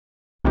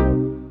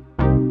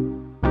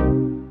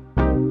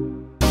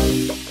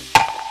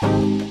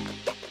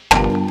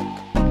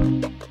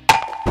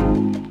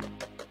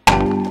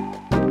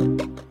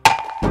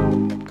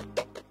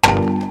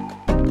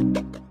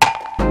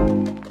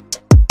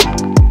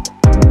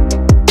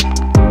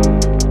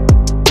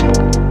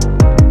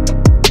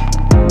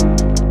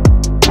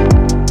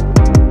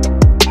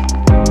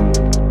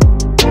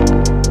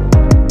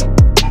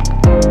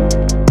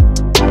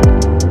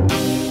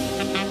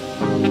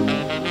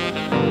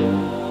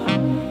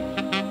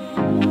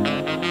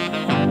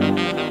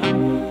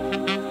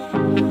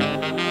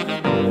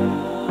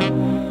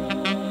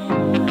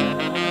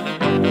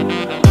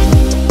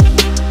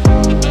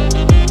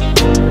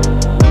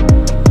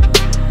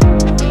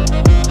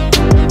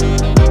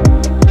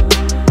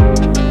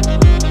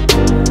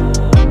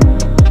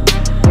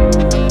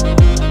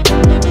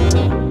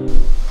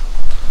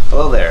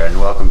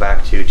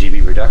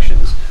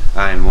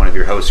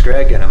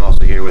Greg, and I'm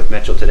also here with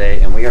Mitchell today,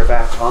 and we are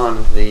back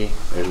on the,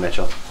 there's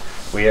Mitchell,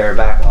 we are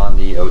back on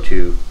the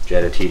O2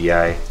 Jetta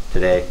TDI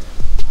today,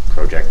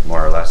 project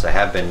more or less. I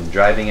have been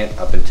driving it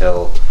up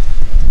until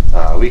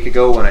a week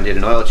ago when I did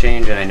an oil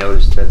change, and I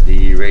noticed that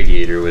the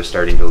radiator was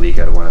starting to leak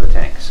out of one of the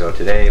tanks. So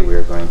today we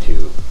are going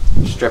to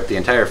strip the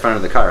entire front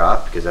of the car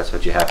off, because that's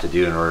what you have to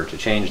do in order to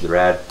change the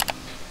rad.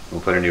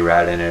 We'll put a new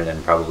rad in it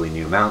and probably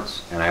new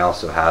mounts, and I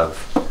also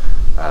have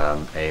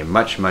a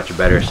much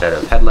better set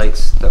of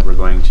headlights that we're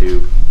going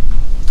to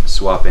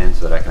swap in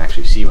so that I can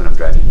actually see when I'm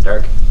driving in the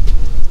dark.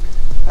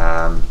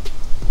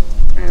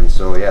 And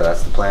so yeah,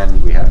 that's the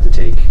plan. We have to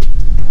take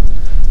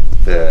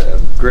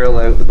the grille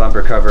out, the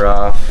bumper cover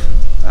off.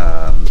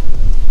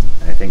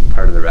 I think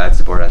part of the rad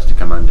support has to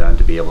come undone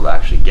to be able to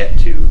actually get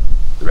to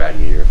the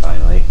radiator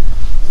finally.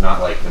 It's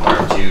not like the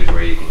Mark IIs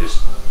where you can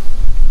just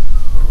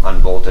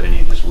unbolt it and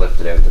you just lift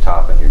it out the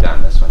top and you're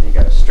done. This one you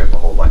got to strip a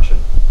whole bunch of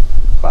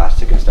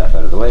plastic and stuff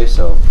out of the way.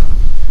 So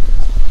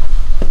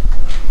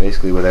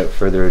basically, without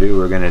further ado,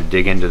 we're going to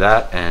dig into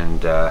that,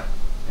 and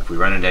if we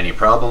run into any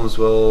problems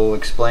we'll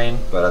explain,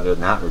 but other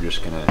than that we're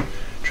just going to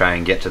try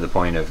and get to the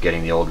point of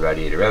getting the old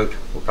radiator out.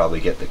 We'll probably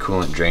get the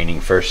coolant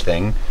draining first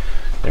thing.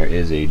 There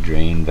is a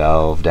drain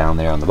valve down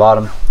there on the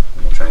bottom,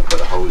 and we'll try and put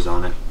a hose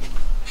on it.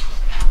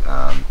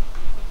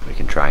 We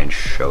can try and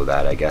show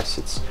that. I guess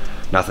it's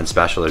nothing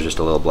special. There's just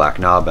a little black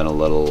knob and a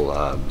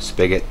little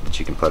spigot that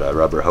you can put a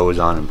rubber hose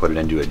on and put it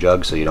into a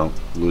jug so you don't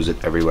lose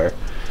it everywhere.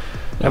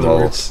 In other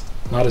words,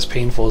 not as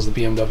painful as the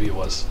BMW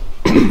was.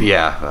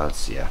 Yeah,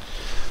 yeah.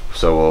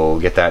 So we'll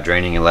get that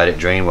draining and let it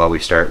drain while we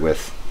start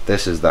with,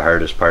 this is the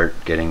hardest part,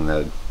 getting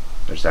the,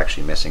 there's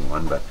actually missing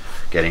one, but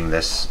getting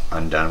this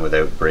undone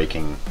without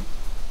breaking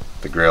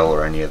the grill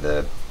or any of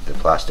the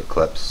plastic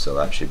clips. So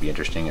that should be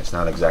interesting. It's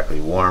not exactly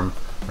warm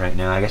right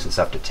now. I guess it's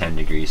up to 10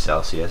 degrees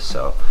Celsius,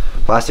 so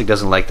plastic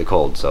doesn't like the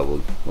cold,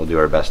 so we'll do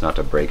our best not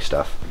to break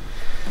stuff.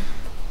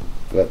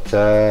 But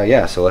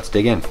yeah, so let's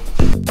dig in.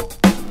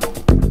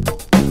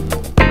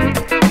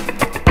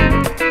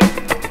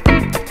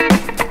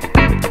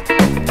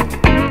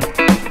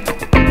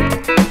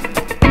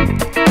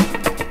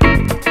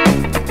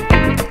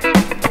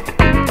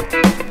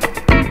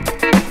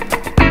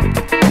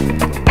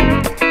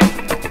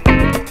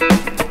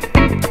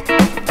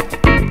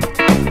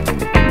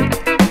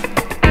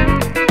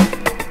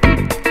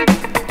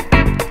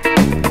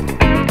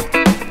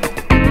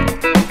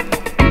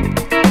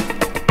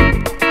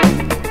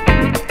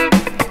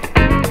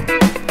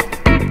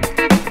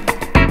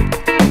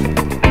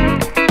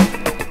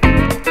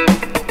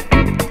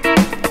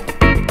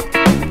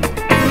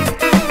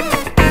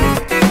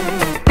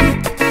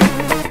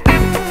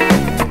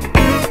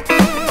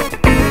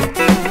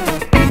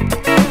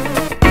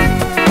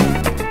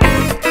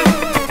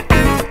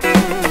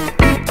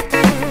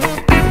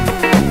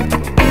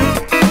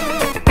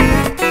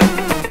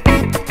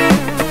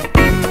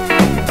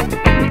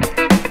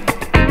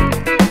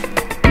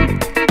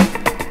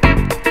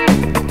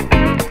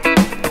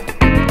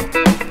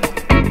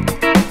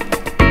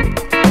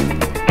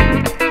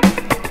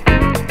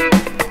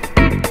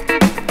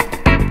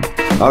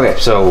 Okay,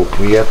 so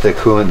we got the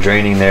coolant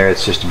draining there.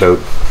 It's just about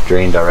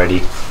drained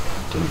already.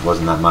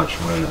 Wasn't that much,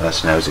 more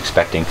less than I was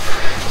expecting.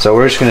 So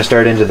we're just going to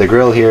start into the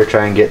grill here,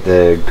 try and get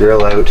the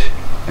grill out,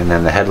 and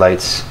then the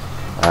headlights.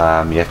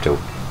 You have to,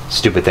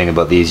 stupid thing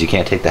about these, you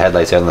can't take the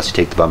headlights out unless you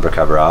take the bumper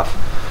cover off.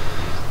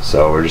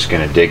 So we're just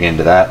going to dig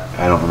into that.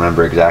 I don't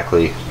remember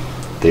exactly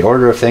the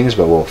order of things,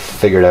 but we'll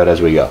figure it out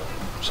as we go.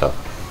 So,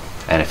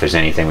 and if there's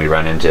anything we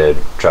run into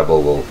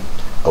trouble, we'll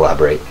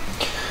elaborate.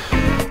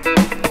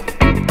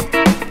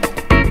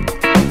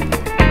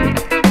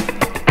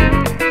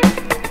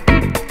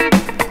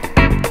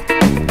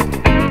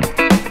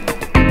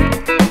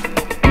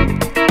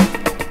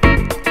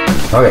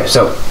 Okay,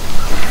 so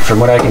from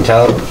what I can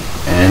tell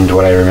and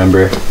what I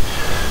remember,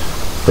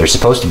 there's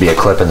supposed to be a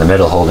clip in the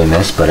middle holding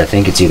this, but I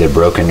think it's either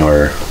broken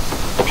or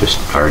just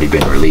already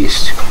been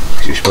released.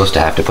 Because you're supposed to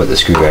have to put the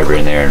screwdriver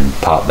in there and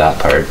pop that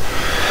part.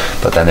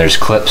 But then there's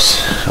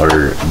clips,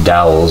 or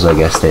dowels I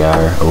guess they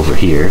are, over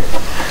here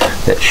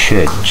that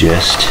should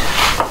just,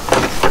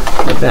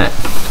 like that.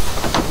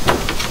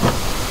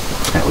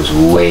 That was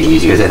way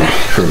easier than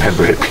I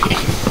remember it being.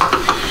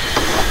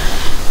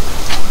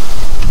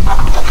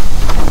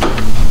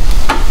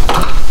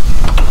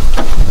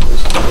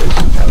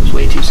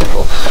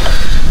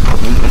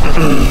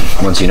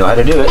 Once you know how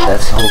to do it,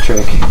 that's the whole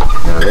trick.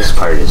 Now this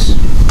part is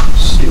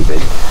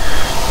stupid.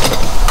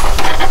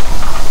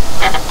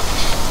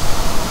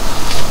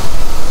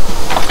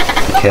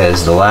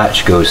 Because the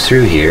latch goes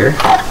through here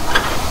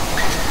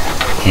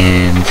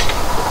and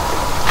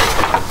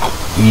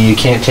you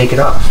can't take it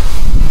off.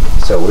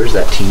 So where's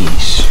that teeny,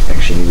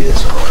 actually maybe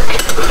this will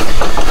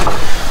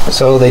work.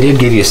 So they did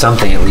give you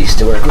something at least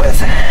to work with.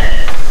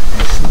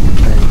 This thing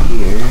right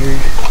here.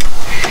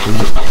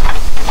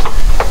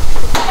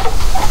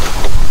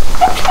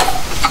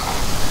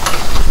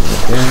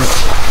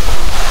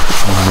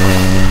 And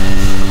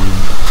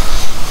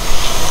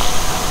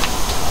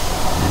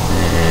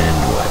then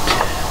what?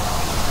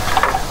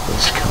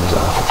 This comes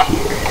off of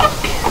here.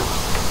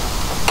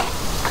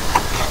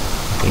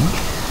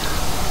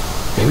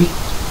 maybe.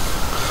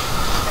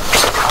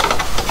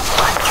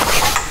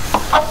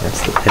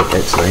 That's the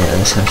pivot, so yeah,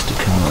 this has to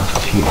come off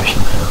of here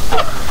somehow.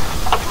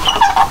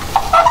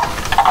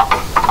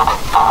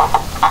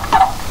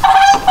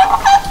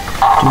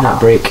 Do not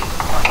break.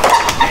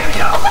 There we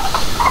go.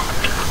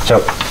 So,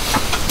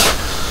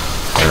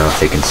 I don't know if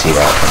they can see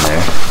that from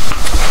there.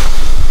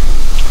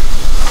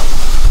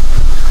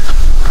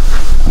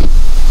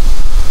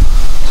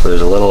 So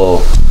there's a little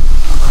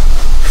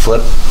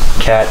flip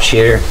catch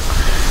here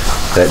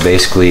that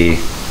basically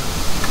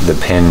the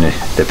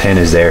pin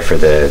is there for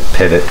the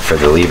pivot for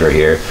the lever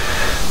here.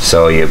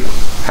 So you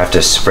have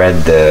to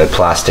spread the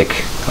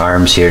plastic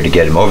arms here to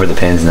get them over the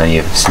pins, and then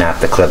you snap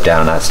the clip down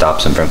and that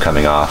stops them from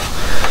coming off.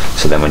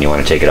 So then when you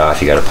want to take it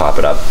off, you got to pop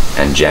it up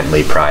and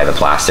gently pry the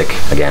plastic.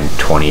 Again,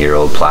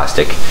 20-year-old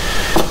plastic.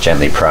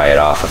 Gently pry it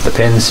off of the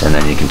pins, and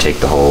then you can take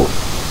the whole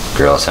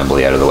grill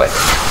assembly out of the way.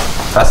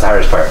 That's the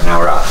hardest part. Now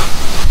we're off.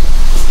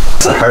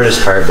 The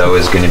hardest part though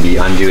is going to be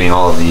undoing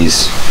all of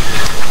these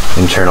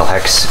internal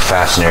hex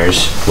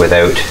fasteners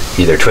without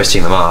either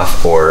twisting them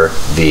off or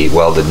the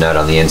welded nut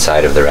on the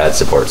inside of the rad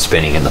support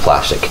spinning in the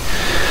plastic.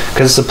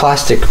 Because it's a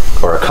plastic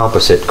or a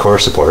composite core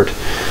support,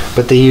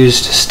 but they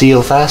used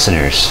steel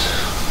fasteners.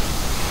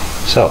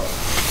 So,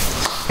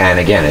 and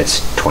again,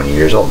 it's 20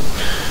 years old.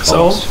 So,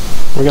 almost.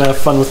 We're gonna have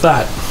fun with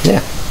that.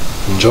 Yeah.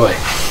 Enjoy.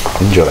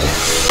 Enjoy.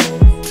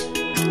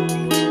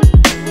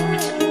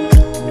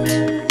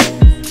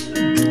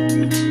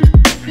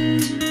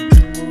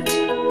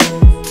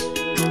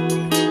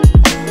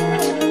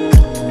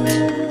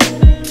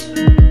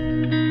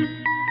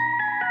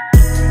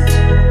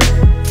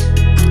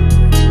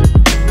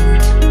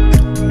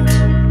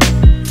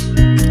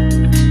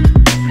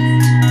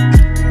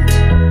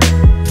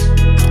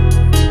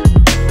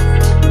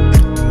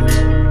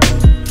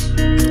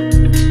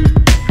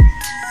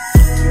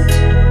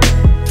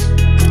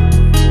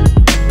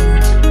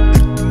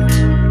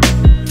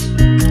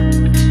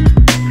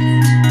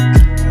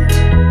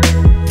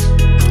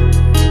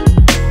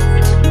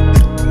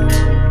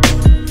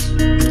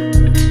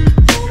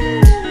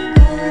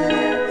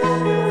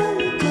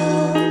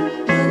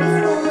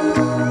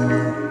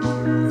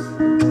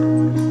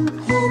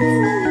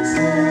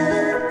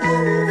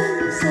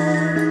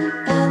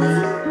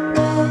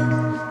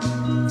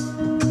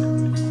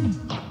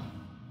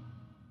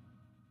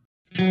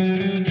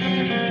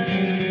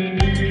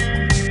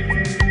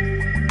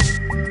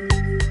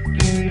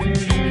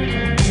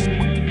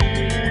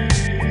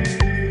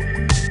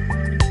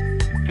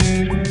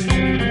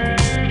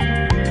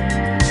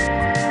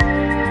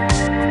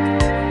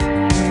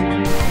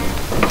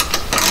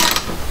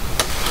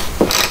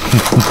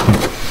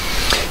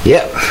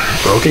 Yep.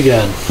 Broke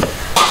again.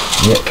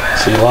 Yep.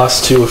 So you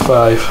lost 2 of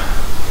 5.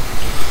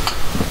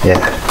 Yeah.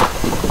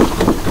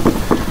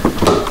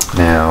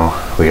 Now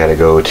we gotta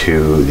go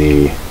to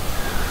the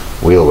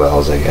wheel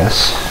wells, I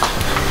guess.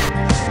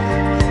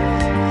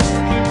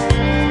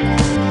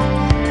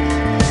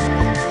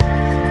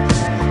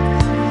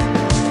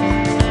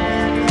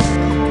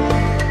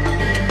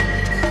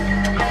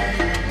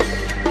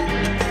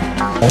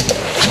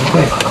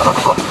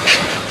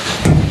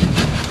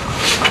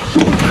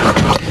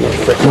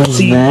 What's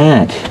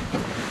that?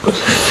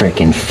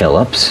 Frickin'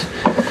 Phillips.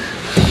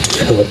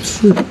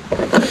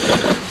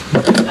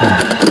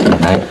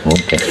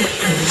 Okay.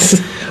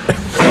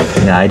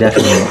 Yeah, I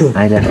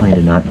definitely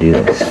did not do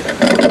this.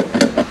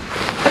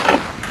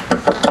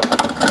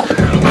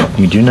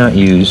 You do not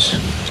use,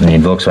 I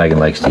mean, Volkswagen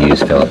likes to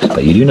use Phillips,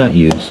 but you do not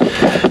use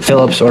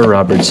Phillips or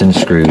Robertson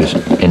screws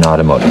in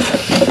automotive.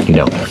 You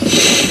don't.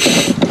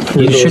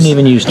 You shouldn't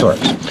even use Torx.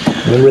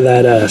 Remember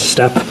that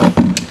step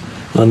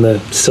on the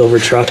silver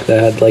truck that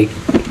had like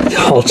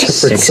all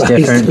different 6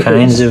 different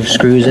kinds of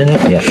screws in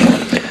it? Yeah.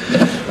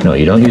 No,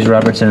 you don't use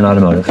Robertson in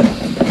automotive.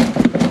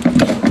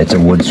 It's a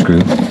wood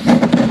screw.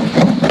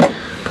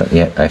 But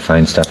yet I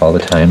find stuff all the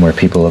time where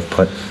people have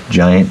put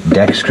giant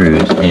deck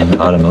screws in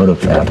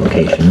automotive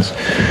applications.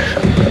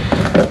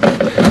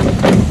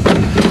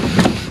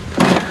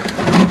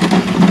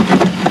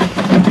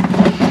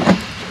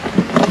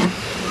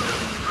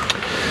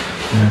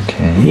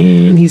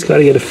 Okay. And he's got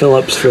to get a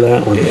Phillips for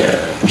that one.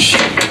 Yeah, should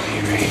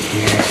be right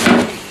here.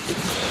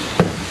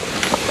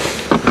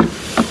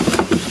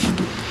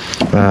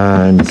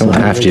 Don't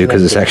have to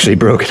because it's actually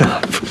broken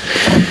up.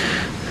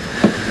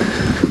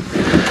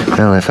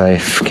 Well, if I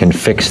can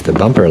fix the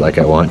bumper like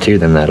I want to,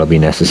 then that'll be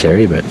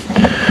necessary, but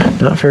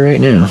not for right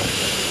now.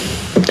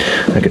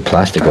 I could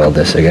plastic weld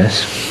this, I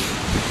guess.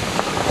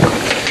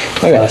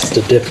 Okay.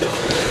 Plastic dip.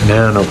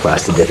 No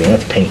plastic dipping,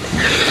 that's paint.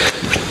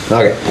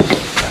 Okay.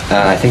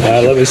 I think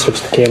let me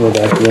switch the camera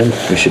back again.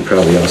 we should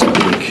probably also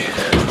take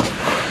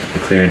the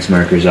clearance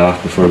markers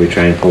off before we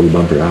try and pull the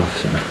bumper off.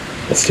 So.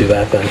 Let's do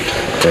that then.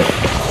 Okay.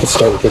 Let's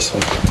start with this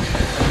one.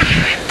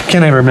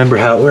 Can I remember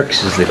how it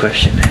works is the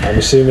question. I'm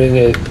assuming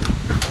it...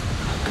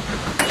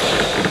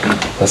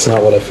 That's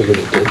not what I figured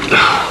it did.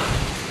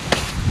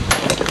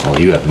 Oh,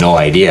 you have no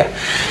idea.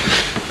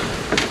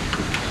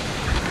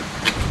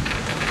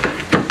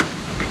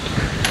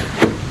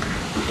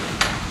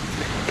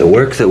 The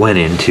work that went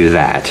into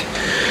that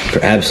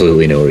for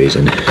absolutely no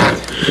reason.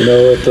 You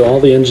know, with all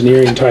the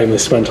engineering time they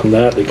spent on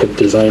that, they could have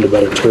designed a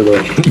better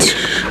turbo. Put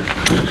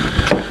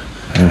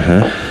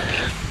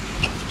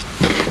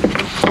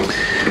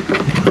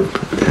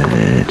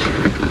that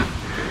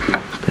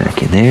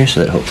back in there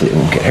so that hopefully it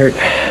won't get hurt.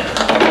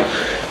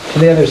 To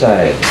the other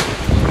side.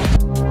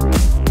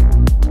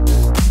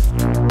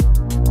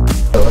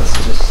 So let's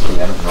just see,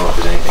 I don't know if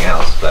there's anything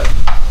else, but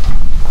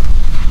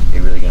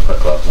you're really gonna put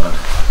gloves on?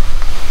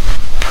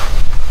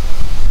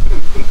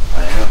 I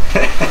know.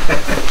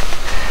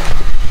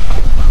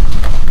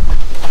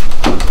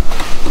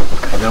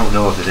 I don't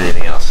know if there's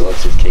anything else, so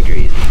let's just take her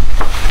easy.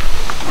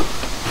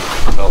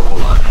 Oh,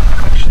 hold on.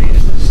 Actually,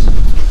 is this?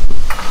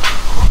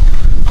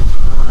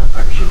 Oh, that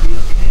part should be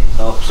okay.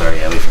 Oh, sorry,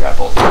 yeah, we forgot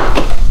bolts.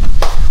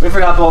 We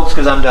forgot bolts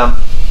because I'm dumb.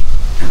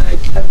 And I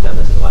haven't done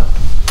this in a while.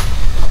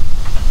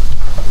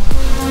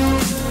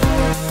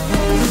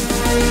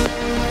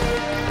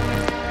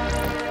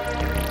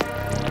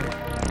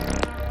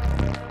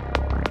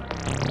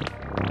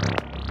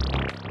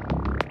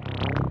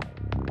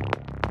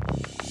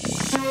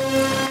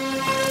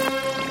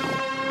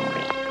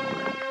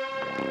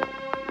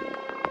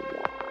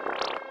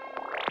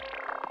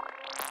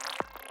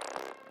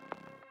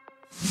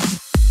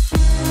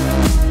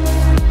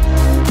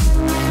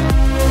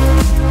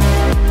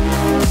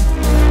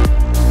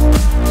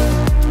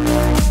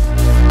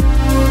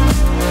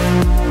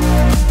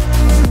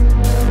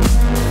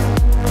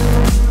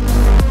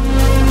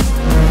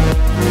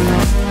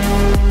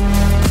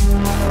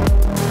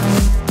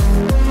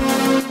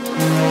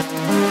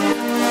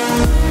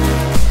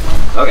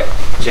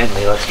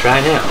 Gently, let's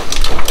try now.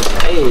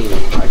 Hey,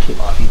 I came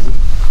off easy.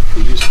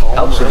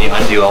 Helps when you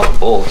undo all the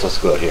bolts. Let's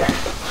go out here.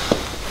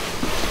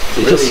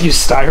 They just use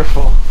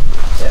styrofoam.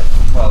 Yeah.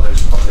 Well,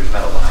 there's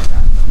metal behind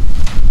that.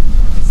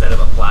 Instead of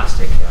a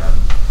plastic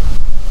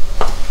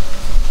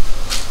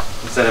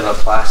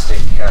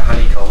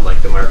honeycomb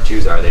like the Mark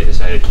IIs are, they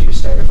decided to use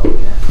styrofoam.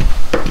 Yeah.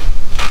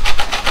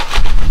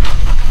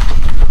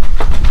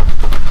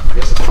 I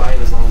guess it's fine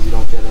as long as you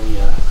don't get any.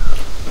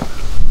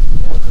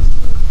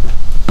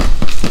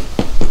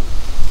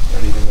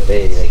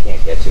 They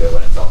can't get to it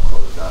when it's all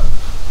closed up.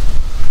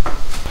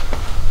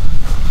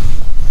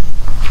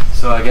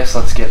 So I guess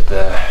let's get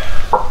the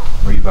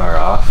rebar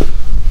off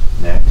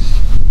next.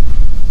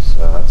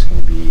 So that's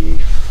going to be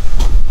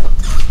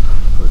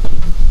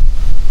 14,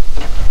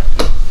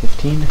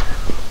 15,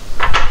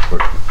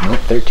 14, nope,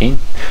 13.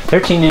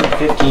 13 and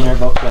 15 are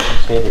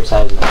Volkswagen's favorite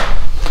sizes.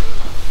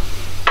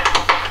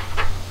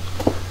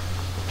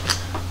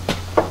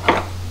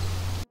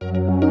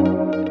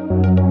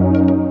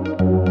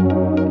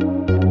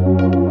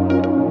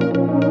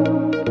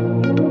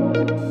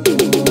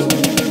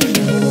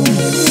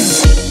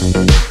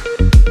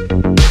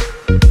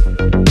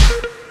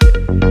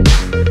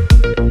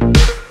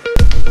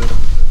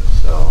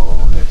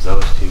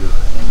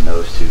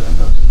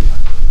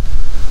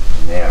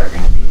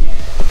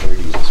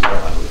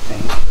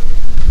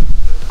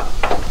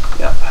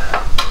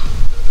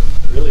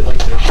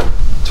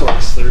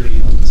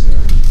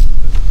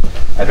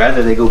 I'd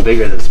rather they go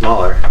bigger than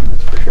smaller,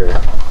 that's for sure.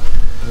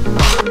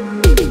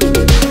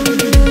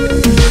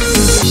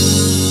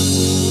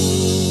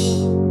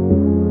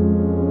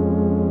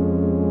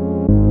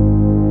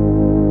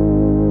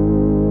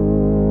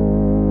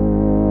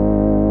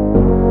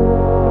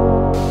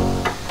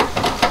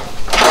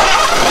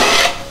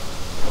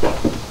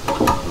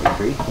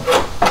 Free?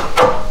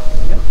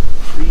 Yeah,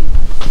 free.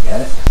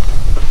 Got it.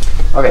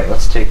 Okay,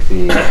 let's take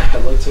the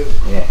Headlight too?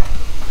 Yeah.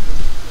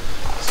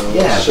 So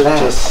yeah, it should that.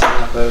 just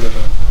snap out of it.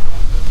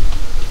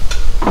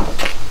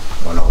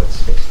 Oh no,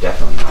 it's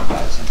definitely not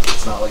that simple.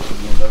 It's not like the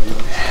BMW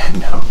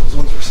ones. No. Those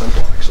ones are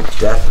simple actually. It's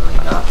definitely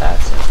not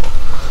that simple.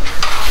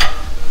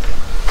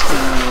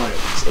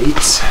 These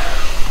 8s.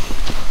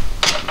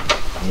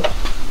 Yeah.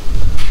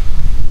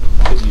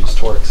 Could use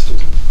Torx too.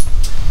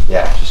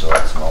 Yeah, just a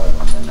lot smaller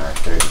one than our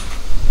 30.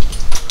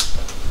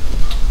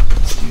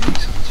 Let's do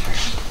these ones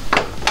first.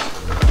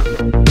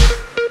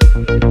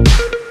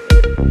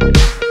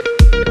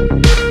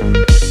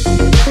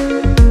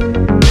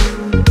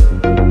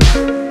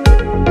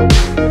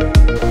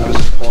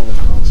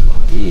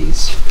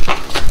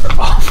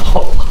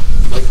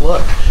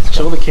 Look,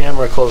 show the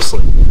camera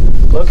closely.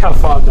 Look how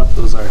fogged up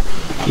those are.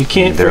 You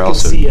can't freaking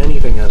see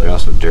anything out of it. They're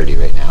also dirty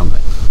right now,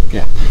 but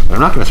yeah. But I'm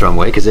not going to throw them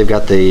away because they've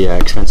got the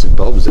expensive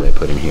bulbs that I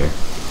put in here.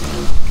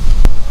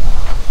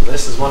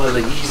 This is one of the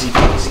easy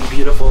peasy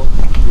beautiful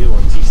new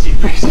ones. Easy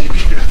peasy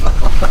beautiful.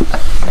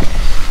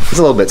 It's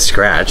a little bit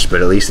scratched,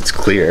 but at least it's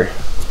clear.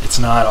 It's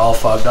not all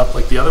fogged up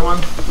like the other one.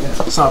 Yeah.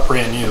 It's not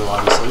brand new,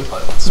 obviously,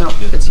 but it's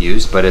good. It's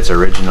used, but it's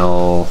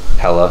original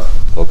Hella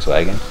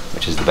Volkswagen,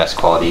 which is the best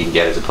quality you can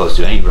get, as opposed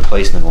to any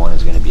replacement one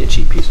is going to be a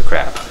cheap piece of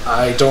crap.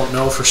 I don't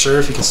know for sure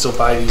if you can still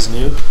buy these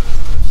new.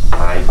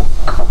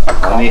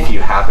 Only if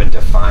you happen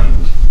to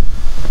find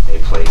a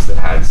place that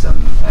had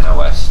some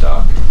NOS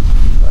stock.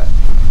 But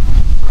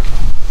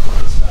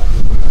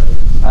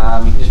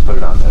you can just put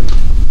it on the roof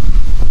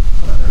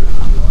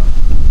if you want.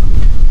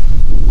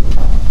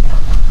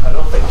 I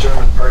don't think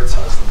German parts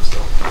has them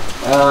still.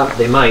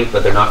 They might,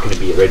 but they're not going to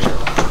be original.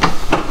 They're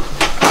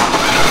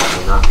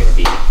not going to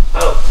be.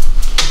 Oh.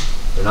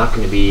 They're not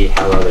going to be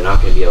Hello. They're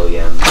not going to be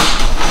OEM.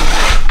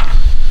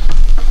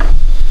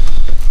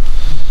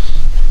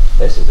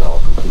 This is all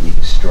completely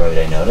destroyed.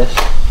 I noticed.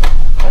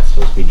 That's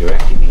supposed to be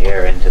directing the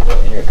air into the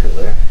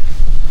intercooler.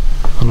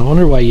 And I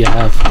wonder why you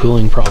have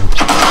cooling problems.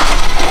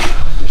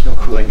 There's no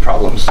cooling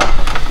problems.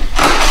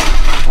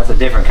 That's a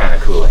different kind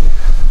of cooling.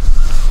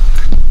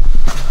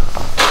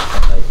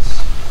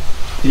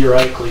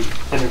 Theoretically,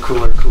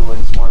 intercooler cooling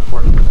is more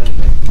important than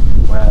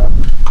anything. Well,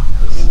 I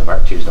mean, the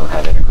Mark IIs don't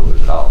have intercoolers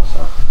at all,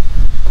 so.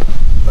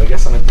 But I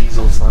guess on a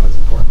diesel it's not as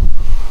important.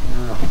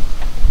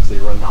 Because they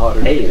run hotter.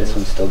 Hey, this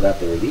one's still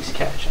got the release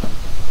catch on.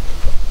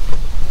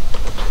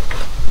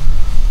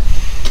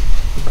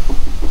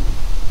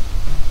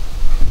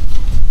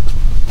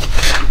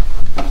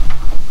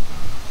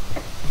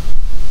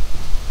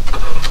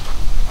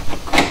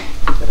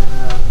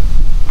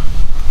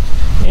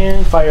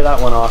 And fire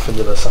that one off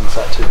into the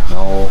sunset too.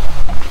 No,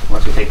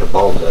 once we take the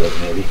bulbs out of it,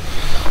 maybe.